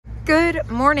Good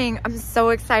morning. I'm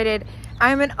so excited.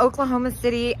 I'm in Oklahoma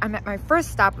City. I'm at my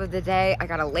first stop of the day. I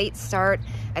got a late start.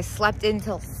 I slept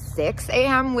until 6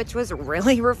 a.m., which was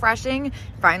really refreshing.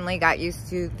 Finally got used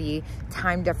to the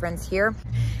time difference here.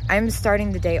 I'm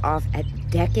starting the day off at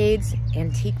Decades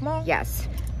Antique Mall. Yes,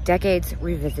 Decades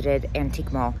Revisited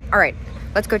Antique Mall. All right,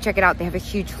 let's go check it out. They have a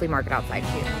huge flea market outside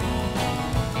too.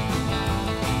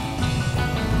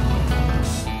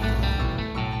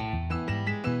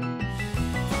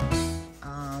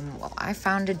 I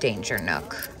found a danger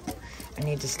nook. I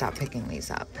need to stop picking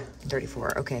these up.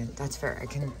 34, okay, that's fair. I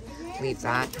can leave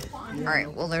that. All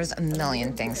right, well, there's a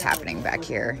million things happening back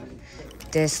here.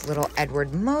 This little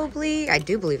Edward Mobley. I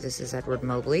do believe this is Edward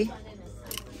Mobley.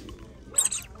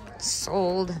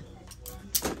 Sold.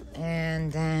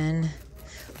 And then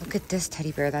look at this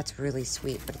teddy bear. That's really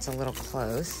sweet, but it's a little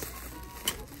close.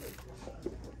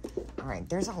 All right,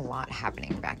 there's a lot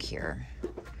happening back here.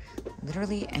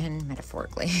 Literally and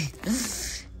metaphorically.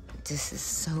 This is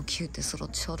so cute. This little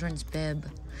children's bib.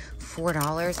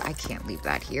 $4. I can't leave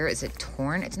that here. Is it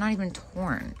torn? It's not even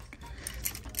torn.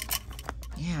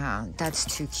 Yeah, that's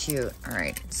too cute. All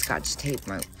right, Scotch tape,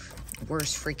 my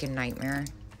worst freaking nightmare.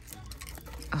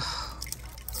 Oh.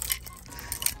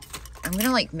 I'm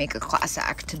gonna like make a class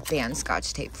act to ban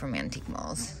Scotch tape from antique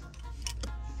malls.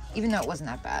 Even though it wasn't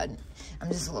that bad. I'm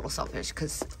just a little selfish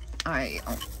because I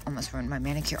almost ruined my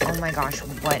manicure. Oh my gosh,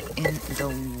 what in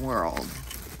the world?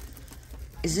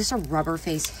 Is this a rubber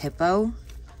face hippo?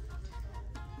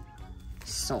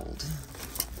 Sold.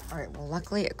 All right, well,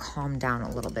 luckily it calmed down a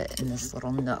little bit in this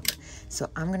little nook. So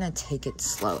I'm gonna take it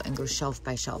slow and go shelf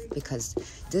by shelf because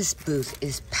this booth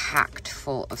is packed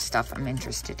full of stuff I'm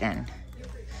interested in.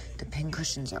 The pin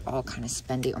cushions are all kind of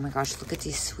spendy. Oh my gosh, look at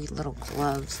these sweet little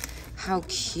gloves. How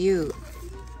cute.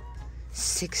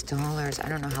 $6. I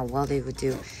don't know how well they would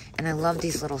do. And I love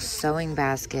these little sewing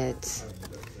baskets.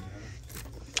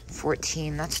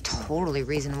 $14. That's totally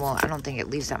reasonable. I don't think it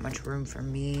leaves that much room for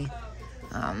me.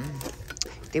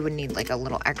 They would need like a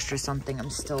little extra something. I'm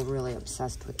still really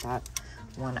obsessed with that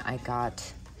one I got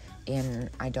in,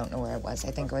 I don't know where I was.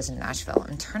 I think I was in Nashville.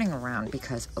 I'm turning around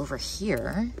because over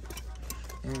here,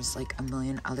 there's like a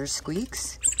million other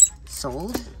squeaks.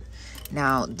 Sold.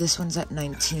 Now, this one's at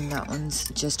 19. That one's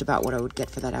just about what I would get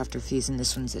for that after fees, and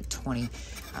this one's at 20.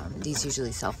 These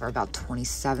usually sell for about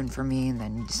 27 for me, and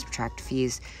then you subtract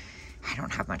fees. I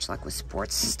don't have much luck with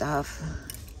sports stuff.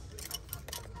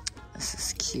 This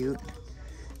is cute.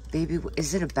 Baby,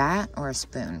 is it a bat or a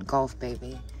spoon? Golf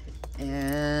baby.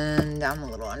 And I'm a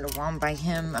little underwhelmed by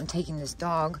him. I'm taking this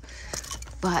dog,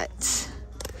 but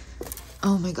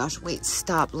oh my gosh, wait,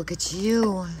 stop. Look at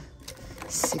you.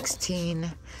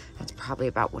 16. That's probably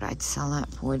about what I'd sell that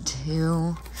for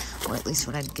too, or at least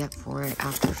what I'd get for it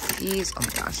after fees. Oh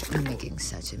my gosh, I'm making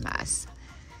such a mess.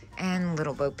 And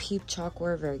Little Bo Peep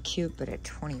chalkware, very cute, but at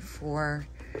 24.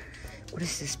 What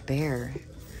is this bear?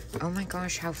 Oh my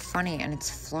gosh, how funny, and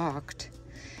it's flocked.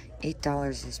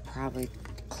 $8 is probably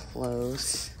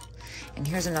close. And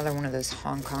here's another one of those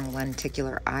Hong Kong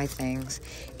lenticular eye things.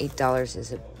 $8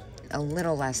 is a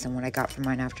little less than what I got for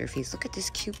mine after fees. Look at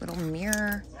this cute little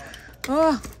mirror.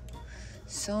 Oh,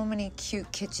 so many cute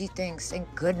kitschy things,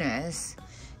 thank goodness.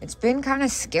 It's been kind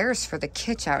of scarce for the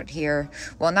kitsch out here.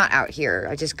 Well, not out here,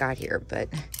 I just got here, but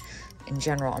in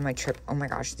general on my trip. Oh my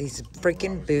gosh, these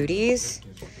freaking booties.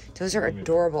 Those are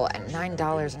adorable at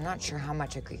 $9. I'm not sure how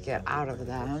much I could get out of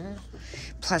them.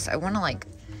 Plus, I want to like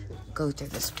go through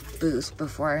this booth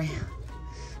before I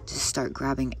just start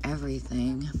grabbing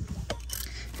everything.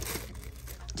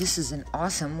 This is an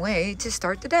awesome way to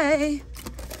start the day.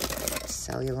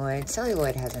 Celluloid.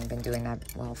 Celluloid hasn't been doing that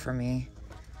well for me.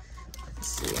 Let's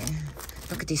see.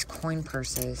 Look at these coin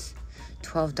purses.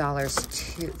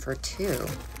 $12 for two.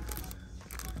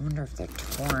 I wonder if they're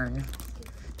torn.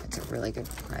 That's a really good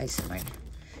price. I might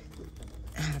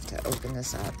have to open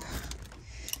this up.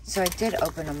 So I did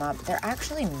open them up. They're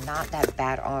actually not that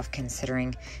bad off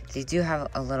considering they do have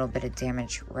a little bit of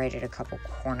damage right at a couple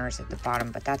corners at the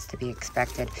bottom, but that's to be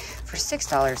expected. For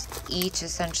 $6 each,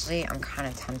 essentially, I'm kind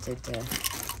of tempted to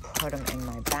put them in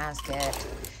my basket.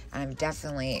 I've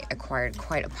definitely acquired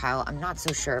quite a pile. I'm not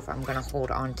so sure if I'm going to hold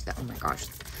on to the, oh my gosh,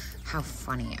 how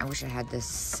funny. I wish I had this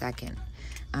second,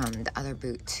 the other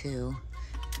boot too.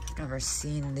 I've never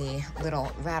seen the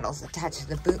little rattles attached to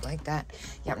the boot like that.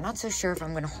 Yeah, I'm not so sure if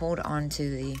I'm going to hold on to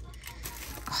the,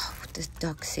 oh, with this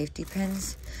duck safety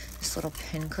pins, this little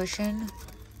pin cushion.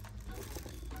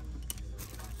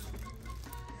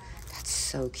 That's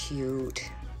so cute.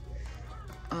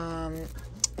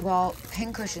 Well,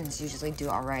 pin cushions usually do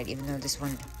all right, even though this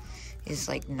one is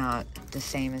like not the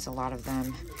same as a lot of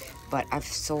them. but I've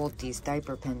sold these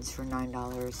diaper pins for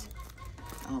 $9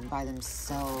 by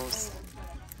themselves.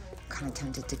 Kind of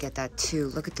tempted to get that too.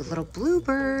 Look at the little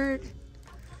bluebird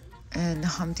and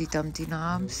Humpty Dumpty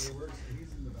knobs.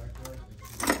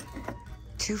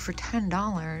 2 for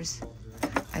 $10.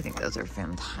 I think those are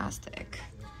fantastic.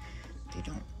 They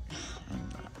don't, I'm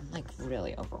like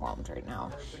really overwhelmed right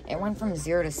now. It went from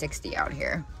 0 to 60 out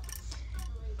here.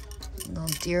 Little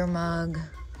deer mug.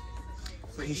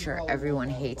 Pretty sure everyone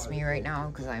hates me right now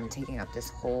because I'm taking up this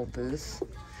whole booth.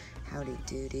 Howdy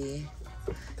doody.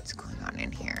 What's going on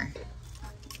in here?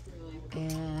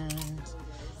 And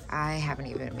I haven't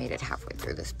even made it halfway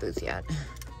through this booth yet.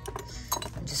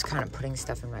 I'm just kind of putting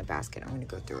stuff in my basket. I'm going to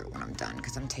go through it when I'm done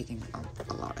because I'm taking up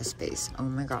a lot of space. Oh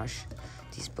my gosh,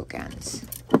 these bookends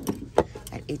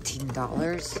at $18.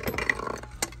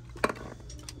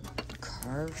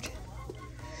 Carved.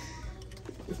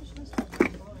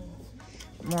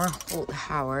 More Holt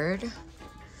Howard.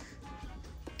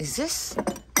 Is this?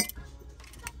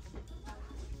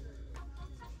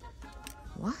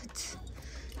 What?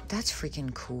 That's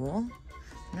freaking cool.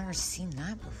 I've never seen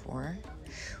that before.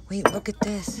 Wait, look at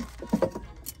this.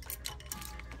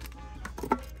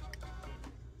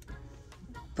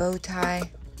 Bow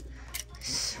tie.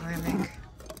 Ceramic.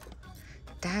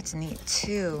 That's neat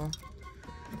too.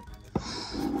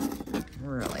 I'm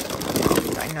really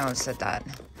overwhelmed. I know I said that.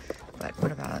 But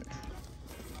what about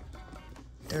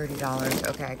 $30?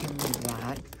 Okay, I can leave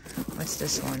that. What's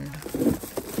this one?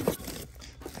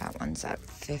 That one's at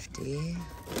 $50.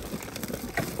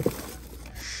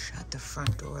 Shut the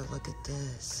front door. Look at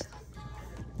this.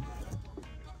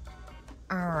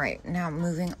 All right, now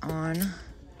moving on.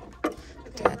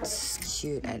 That's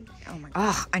cute. Oh my God.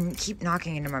 Oh, I keep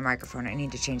knocking into my microphone. I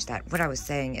need to change that. What I was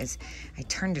saying is I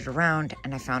turned it around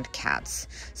and I found cats.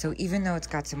 So even though it's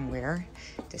got some wear,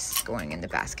 this is going in the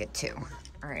basket too.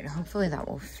 All right, hopefully that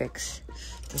will fix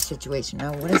the situation.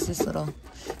 Now, what is this little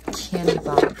candy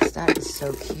box? That is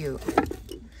so cute.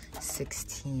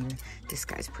 16. This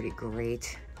guy's pretty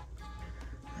great.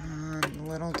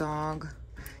 Little dog.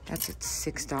 That's at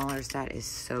 $6. That is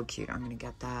so cute. I'm gonna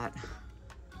get that.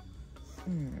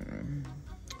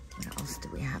 What else do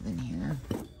we have in here?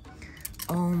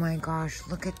 Oh my gosh,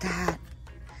 look at that.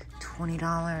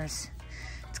 $20.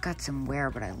 It's got some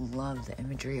wear, but I love the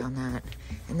imagery on that.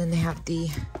 And then they have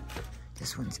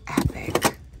this one's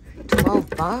epic.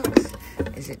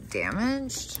 $12. Is it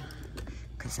damaged?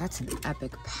 Because that's an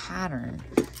epic pattern.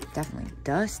 Definitely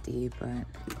dusty, but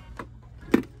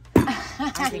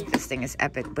I think this thing is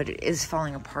epic, but it is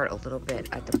falling apart a little bit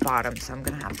at the bottom, so I'm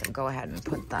gonna have to go ahead and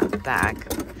put that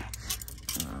back.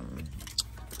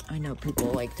 I know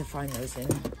people like to find those in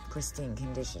pristine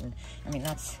condition. I mean,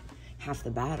 that's half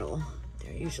the battle.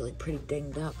 They're usually pretty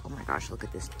dinged up. Oh my gosh, look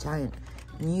at this giant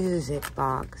music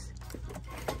box.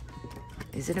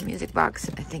 Is it a music box?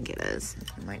 I think it is.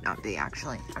 It might not be,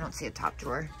 actually. I don't see a top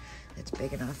drawer that's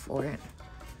big enough for it.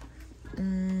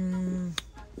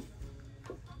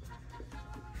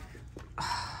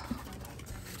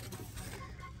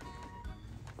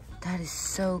 That is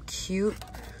so cute.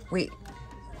 Wait.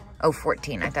 Oh,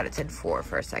 14. I thought it said 4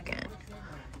 for a second.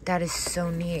 That is so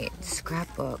neat.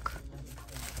 Scrapbook.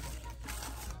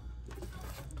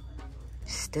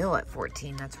 Still at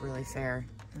 14. That's really fair.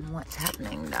 And what's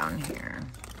happening down here?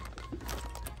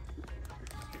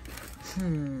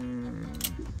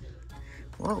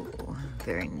 Whoa.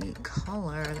 Very neat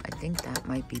color. I think that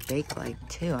might be Bakelite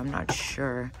too. I'm not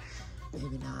sure.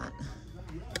 Maybe not.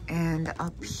 And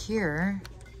up here,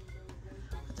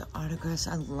 the autographs.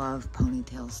 I love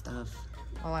ponytail stuff.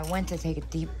 Well, I went to take a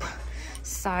deep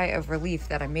sigh of relief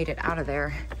that I made it out of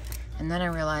there, and then I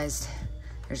realized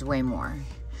there's way more.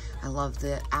 I love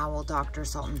the Owl Dr.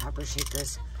 Salt and Pepper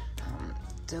Shakers.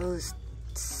 Those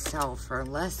sell for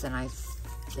less than I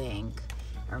think.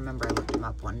 I remember I looked them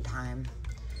up one time.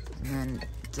 And then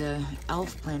the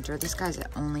elf planter, this guy's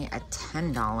only at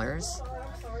 $10.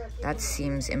 That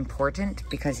seems important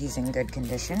because he's in good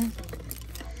condition.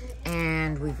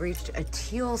 And we've reached a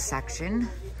teal section.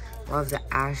 Love the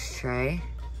ashtray.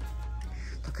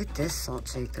 Look at this salt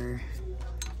shaker.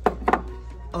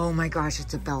 Oh my gosh,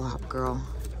 it's a bellhop girl.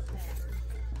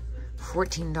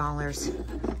 $14.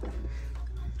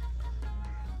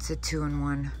 It's a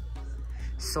 2-in-1.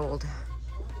 Sold.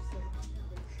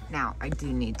 Now, I do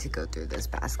need to go through this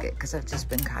basket because I've just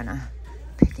been kind of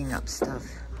picking up stuff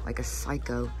like a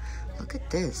psycho. Look at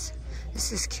this.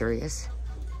 This is curious.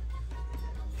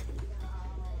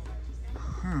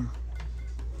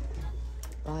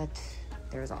 But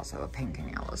there's also a pink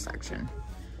and yellow section.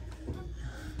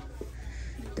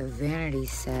 The vanity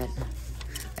set,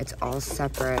 it's all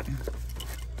separate.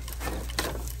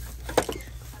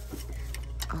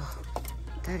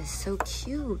 that is so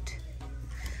cute.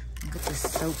 Look at the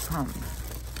soap pump.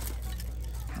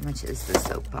 How much is the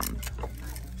soap pump?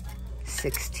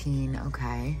 16,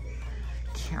 okay.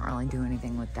 Can't really do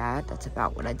anything with that. That's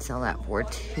about what I'd sell that for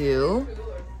too.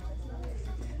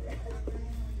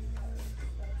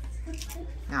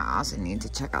 Now I also need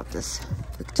to check out this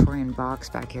Victorian box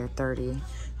back here, 30.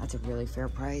 That's a really fair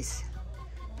price.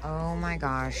 Oh my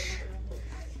gosh.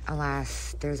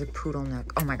 Alas, there's a poodle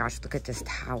nook. Oh my gosh, look at this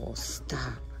towel.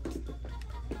 Stop.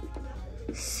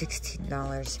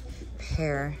 $16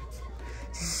 pair.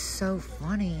 This is so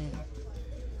funny.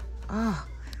 Oh,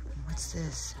 what's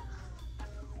this?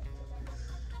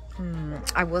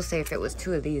 I will say if it was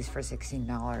 2 of these for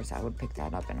 $16, I would pick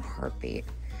that up in a heartbeat.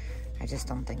 I just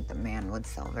don't think the man would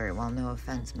sell very well. No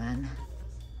offense, men.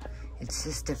 It's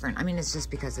just different. I mean, it's just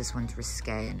because this one's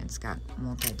risque and it's got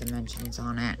multi-dimensions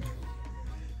on it.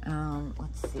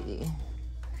 Let's see.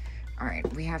 All right,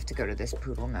 we have to go to this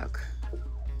poodle nook.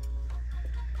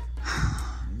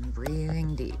 I'm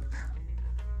breathing deep.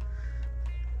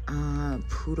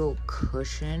 Poodle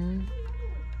cushion.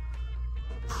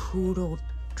 Poodle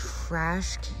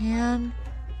trash can.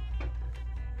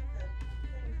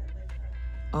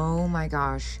 Oh my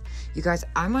gosh. You guys,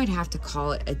 I might have to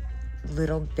call it a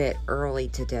little bit early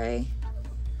today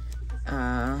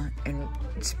and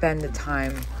spend the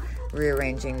time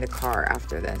rearranging the car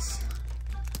after this.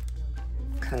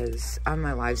 Because on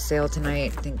my live sale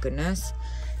tonight, thank goodness,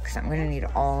 because I'm going to need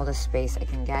all the space I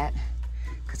can get,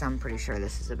 because I'm pretty sure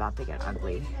this is about to get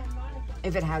ugly,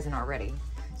 if it hasn't already.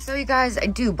 So you guys, I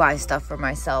do buy stuff for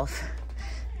myself.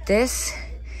 This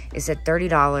is at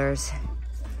 $30,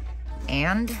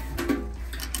 and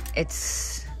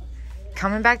it's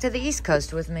coming back to the East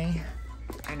Coast with me.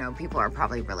 I know people are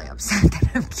probably really upset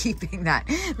that I'm keeping that.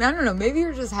 I don't know, maybe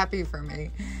you're just happy for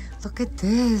me. Look at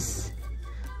this.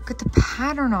 Look at the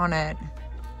pattern on it.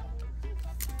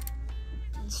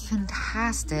 It's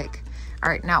fantastic. All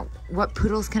right, now what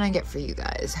poodles can I get for you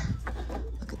guys?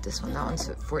 Look at this one, that one's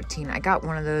at 14. I got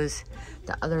one of those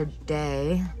the other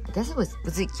day. I guess it was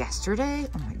it yesterday?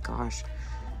 Oh my gosh.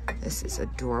 This is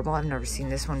adorable. I've never seen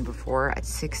this one before. At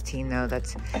 16 though,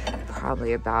 that's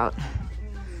probably about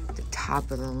the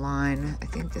top of the line. I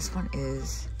think this one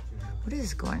is, what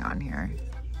is going on here?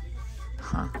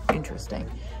 Huh, interesting.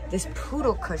 This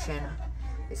poodle cushion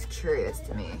is curious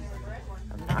to me.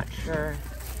 I'm not sure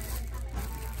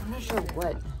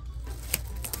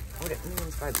what it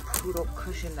means by poodle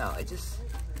cushion though. It just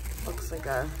looks like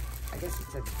a, I guess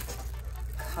it's a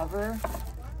cover.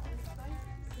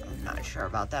 I'm not sure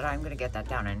about that. I'm gonna get that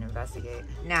down and investigate.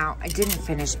 Now, I didn't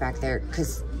finish back there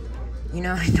because, you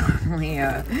know, I normally,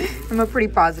 I'm a pretty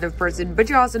positive person, but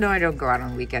you also know I don't go out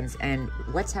on weekends, and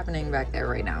what's happening back there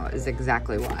right now is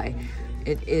exactly why.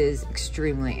 It is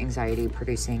extremely anxiety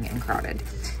producing and crowded.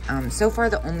 So far,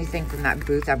 the only thing from that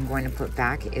booth I'm going to put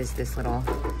back is this little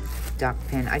duck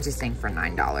pin. I just think for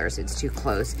 $9, it's too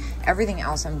close. Everything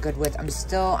else I'm good with. I'm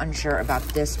still unsure about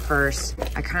this purse.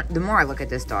 The more I look at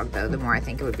this dog though, the more I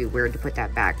think it would be weird to put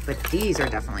that back, but these are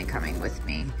definitely coming with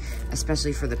me,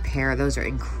 especially for the pair. Those are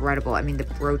incredible. I mean, the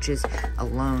brooches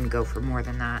alone go for more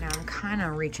than that. Now I'm kind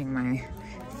of reaching my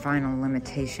final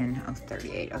limitation of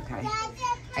 38. Okay,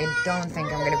 I don't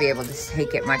think I'm gonna be able to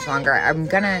take it much longer. I'm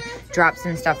gonna drop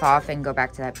some stuff off and go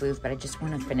back to that booth, but I just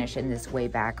want to finish in this way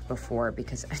back before,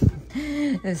 because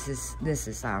this is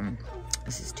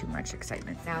too much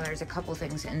excitement. Now there's a couple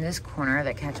things in this corner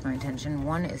that catch my attention.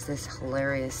 One is this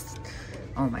hilarious,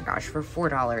 oh my gosh, for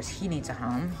 $4 he needs a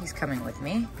home. He's coming with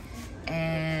me.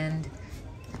 And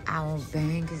the owl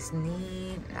bank is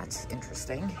neat. That's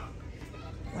interesting.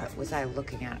 What was I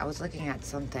looking at? I was looking at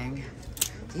something.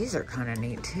 These are kind of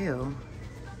neat too.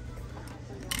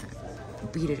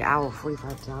 Beaded owl,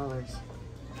 $45.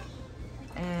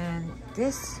 And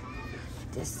this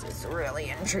is really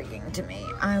intriguing to me.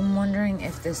 I'm wondering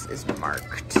if this is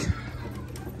marked.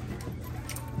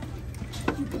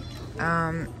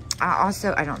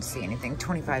 I don't see anything.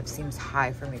 25 seems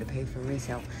high for me to pay for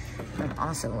resale. I'm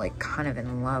also like kind of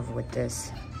in love with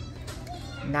this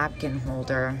napkin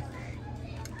holder.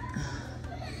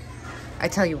 I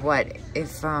tell you what, if,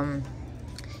 is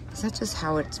that just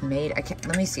how it's made?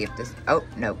 Let me see if this, oh,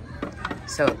 no.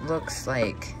 So it looks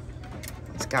like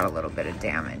it's got a little bit of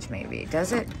damage maybe.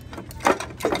 Does it?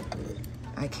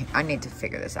 I need to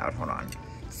figure this out, hold on.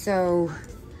 So,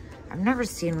 I've never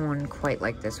seen one quite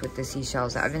like this with the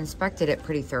seashells. I've inspected it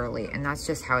pretty thoroughly, and that's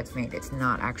just how it's made. It's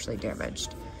not actually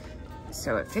damaged.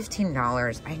 So at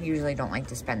 $15, I usually don't like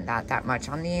to spend that much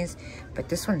on these, but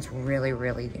this one's really,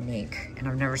 really unique, and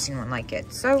I've never seen one like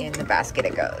it. So in the basket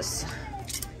it goes.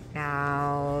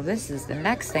 Now, this is the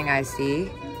next thing I see.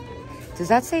 Does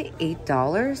that say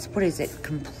 $8? What is it,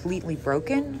 completely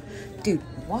broken? Dude,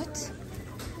 what?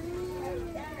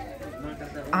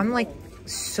 I'm like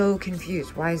so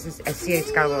confused. Why is this? I see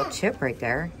it's got a little chip right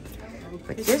there.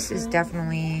 But this is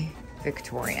definitely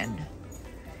Victorian.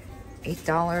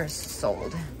 $8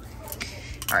 sold.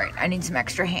 All right, I need some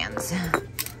extra hands.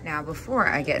 Now, before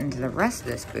I get into the rest of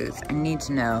this booth, I need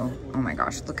to know, oh my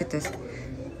gosh, look at this.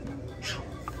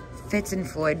 Fitz and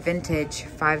Floyd vintage,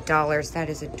 $5. That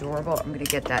is adorable. I'm gonna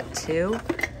get that too.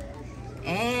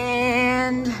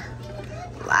 And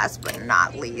last but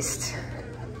not least,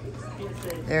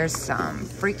 there's some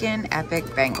freaking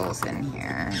epic bangles in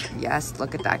here. Yes,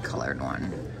 look at that colored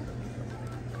one.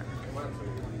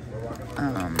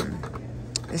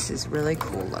 This is really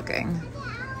cool looking.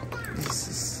 This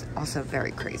is also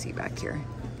very crazy back here.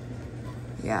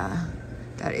 Yeah,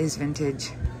 that is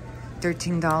vintage.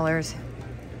 $13.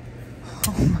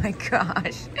 Oh my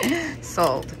gosh,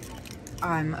 sold.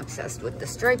 I'm obsessed with the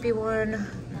stripy one.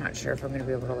 I'm not sure if I'm gonna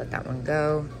be able to let that one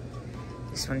go.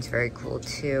 This one's very cool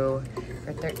too.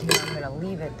 For $13, I'm gonna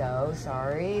leave it though,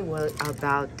 sorry. What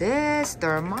about this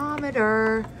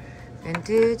thermometer?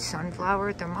 Vintage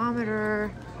sunflower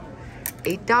thermometer.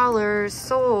 $8,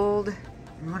 sold.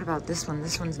 And what about this one?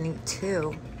 This one's neat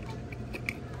too.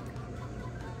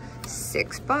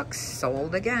 $6,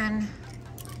 sold again.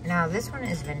 Now this one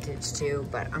is vintage too,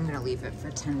 but I'm gonna leave it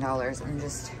for $10. I'm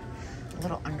just a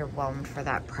little underwhelmed for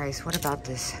that price. What about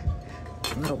this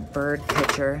little bird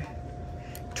picture?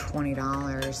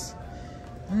 $20.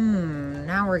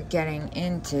 Now we're getting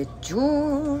into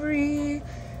jewelry.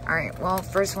 All right, well,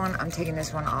 first one, I'm taking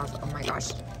this one off. Oh my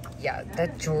gosh. Yeah,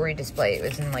 that jewelry display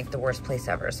was in like the worst place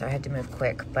ever, so I had to move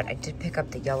quick, but I did pick up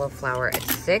the yellow flower at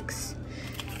 $6.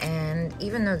 And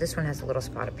even though this one has a little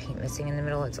spot of paint missing in the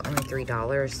middle, it's only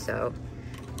 $3, so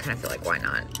I kind of feel like, why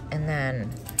not? And then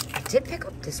I did pick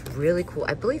up this really cool,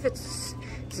 I believe this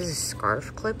is a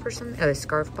scarf clip or something, a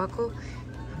scarf buckle.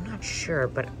 I'm not sure,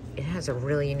 but it has a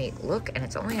really unique look, and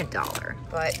it's only $1.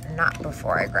 But not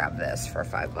before I grab this for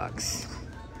 $5.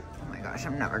 Oh my gosh,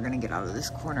 I'm never gonna get out of this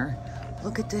corner.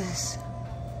 Look at this.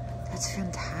 That's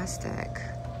fantastic.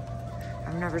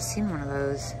 I've never seen one of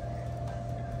those.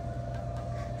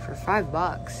 For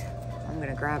 $5, I'm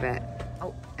gonna grab it.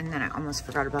 Oh, and then I almost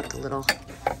forgot about the little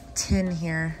tin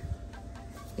here.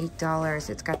 $8.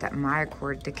 It's got that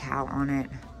MyAccord decal on it.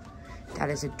 That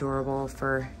is adorable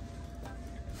for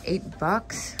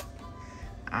 $8.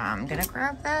 I'm gonna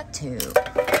grab that too.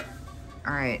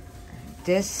 All right,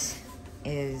 this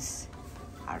is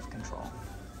out of control.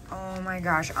 Oh my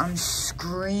gosh, I'm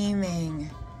screaming.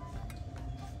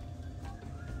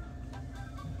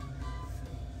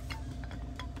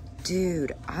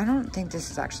 Dude, I don't think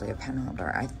this is actually a pen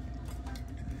holder.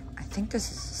 I think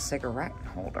this is a cigarette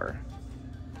holder.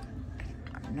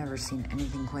 I've never seen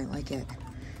anything quite like it.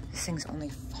 This thing's only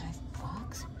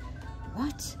 $5.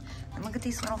 What? And look at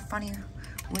these little funny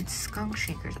wood skunk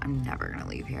shakers. I'm never gonna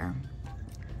leave here.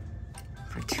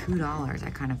 For $2, I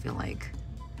kind of feel like,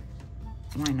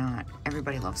 why not?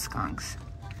 Everybody loves skunks.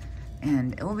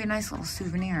 And it will be a nice little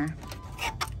souvenir.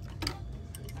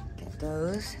 Get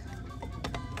those.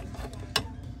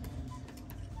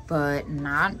 But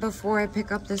not before I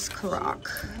pick up this Karak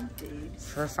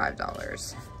for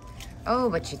 $5. Oh,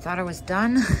 but you thought I was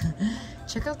done?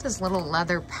 Check out this little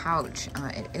leather pouch.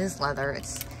 It is leather.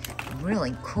 It's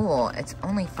really cool. It's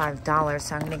only $5,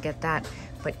 so I'm gonna get that.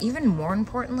 But even more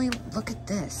importantly, look at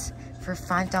this. For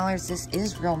 $5, this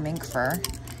is real mink fur.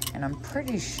 And I'm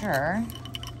pretty sure,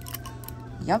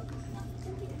 yep.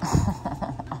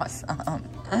 Awesome.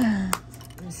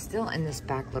 I'm still in this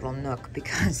back little nook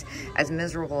because as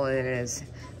miserable as it is,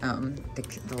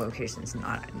 the location's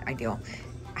not ideal.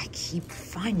 I keep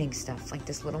finding stuff like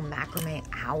this little macrame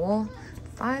owl,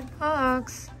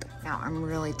 $5. Now I'm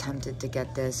really tempted to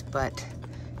get this, but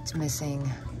it's missing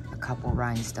a couple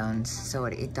rhinestones. So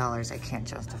at $8, I can't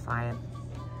justify it.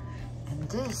 And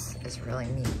this is really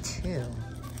neat too.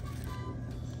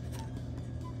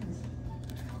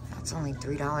 That's only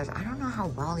 $3. I don't know how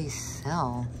well these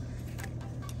sell.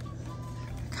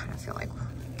 I kind of feel like we'll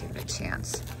give it a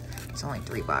chance. It's only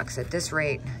 $3. At this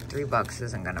rate, $3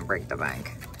 isn't gonna break the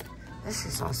bank. This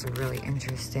is also really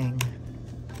interesting.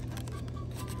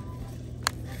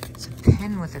 It's a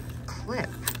pin with a clip.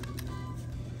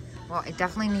 Well, I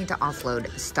definitely need to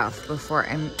offload stuff before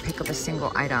I pick up a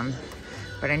single item.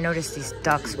 But I noticed these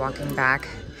ducks walking back.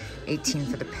 $18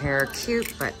 for the pair,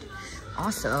 cute, but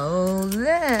also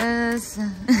this.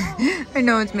 I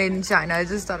know it's made in China, I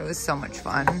just thought it was so much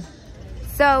fun.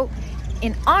 So,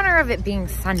 in honor of it being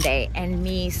Sunday and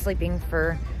me sleeping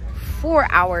for 4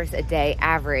 hours a day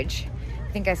average,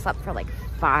 I think I slept for like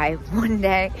 5 one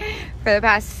day for the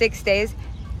past 6 days.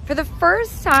 For the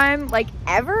first time, like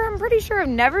ever, I'm pretty sure I've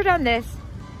never done this.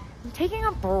 I'm taking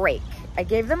a break. I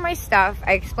gave them my stuff.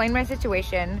 I explained my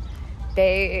situation.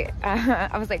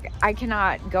 I was like, I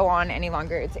cannot go on any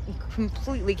longer. It's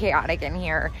completely chaotic in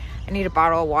here. I need a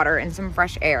bottle of water and some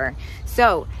fresh air.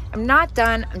 So I'm not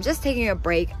done. I'm just taking a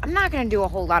break. I'm not going to do a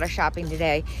whole lot of shopping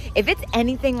today. If it's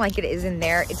anything like it is in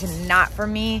there, it's not for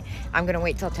me. I'm going to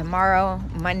wait till tomorrow,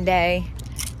 Monday.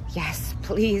 Yes,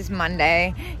 please,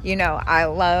 Monday. You know, I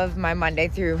love my Monday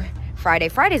through Friday.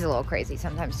 Friday's a little crazy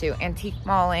sometimes too. Antique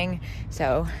malling.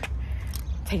 So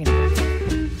taking a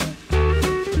break.